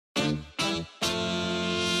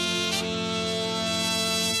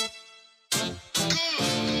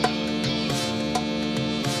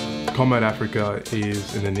Combat Africa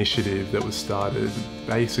is an initiative that was started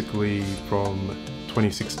basically from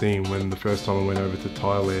 2016, when the first time I went over to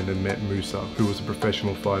Thailand and met Musa, who was a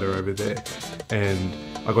professional fighter over there, and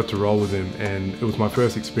I got to roll with him, and it was my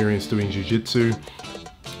first experience doing jiu-jitsu.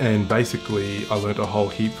 And basically I learned a whole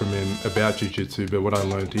heap from him about jiu-jitsu, but what I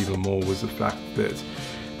learned even more was the fact that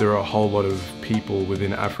there are a whole lot of people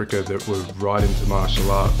within Africa that were right into martial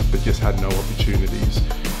arts but just had no opportunities.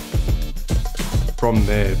 From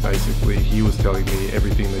there, basically, he was telling me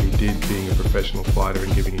everything that he did being a professional fighter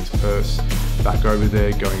and giving his purse back over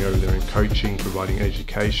there, going over there and coaching, providing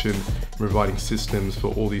education, providing systems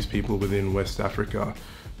for all these people within West Africa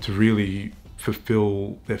to really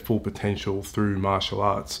fulfill their full potential through martial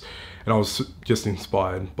arts. And I was just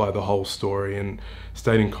inspired by the whole story and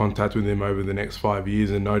stayed in contact with him over the next 5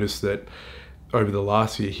 years, and noticed that over the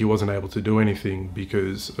last year he wasn't able to do anything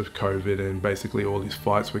because of COVID, and basically all his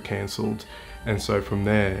fights were cancelled. And so from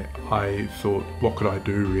there I thought, what could I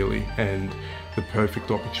do really? And the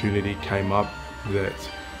perfect opportunity came up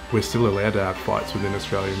that we're still allowed to have fights within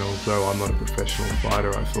Australia, and although I'm not a professional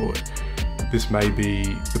fighter, I thought this may be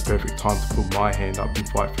the perfect time to put my hand up and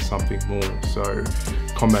fight for something more. So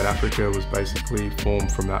Combat Africa was basically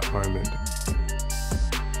formed from that moment.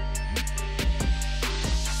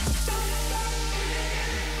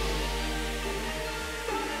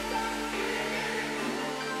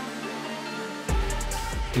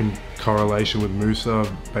 In correlation with Musa,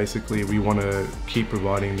 basically we want to keep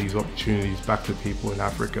providing these opportunities back to people in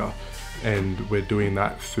Africa, and we're doing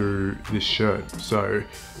that through this shirt. So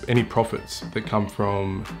any profits that come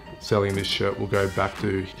from selling this shirt will go back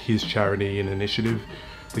to his charity and initiative.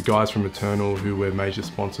 The guys from Eternal, who we're major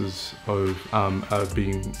sponsors of, are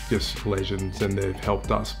being just legends, and they've helped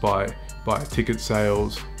us by ticket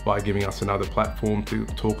sales, by giving us another platform to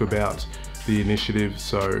talk about the initiative.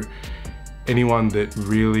 So anyone that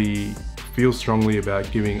really feels strongly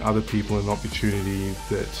about giving other people an opportunity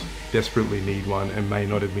that desperately need one and may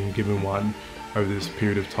not have been given one over this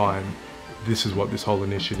period of time, this is what this whole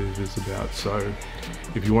initiative is about. So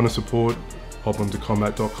if you want to support, hop onto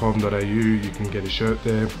combat.com.au, you can get a shirt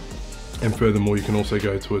there. And furthermore, you can also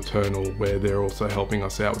go to Eternal, where they're also helping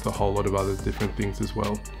us out with a whole lot of other different things as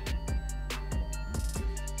well.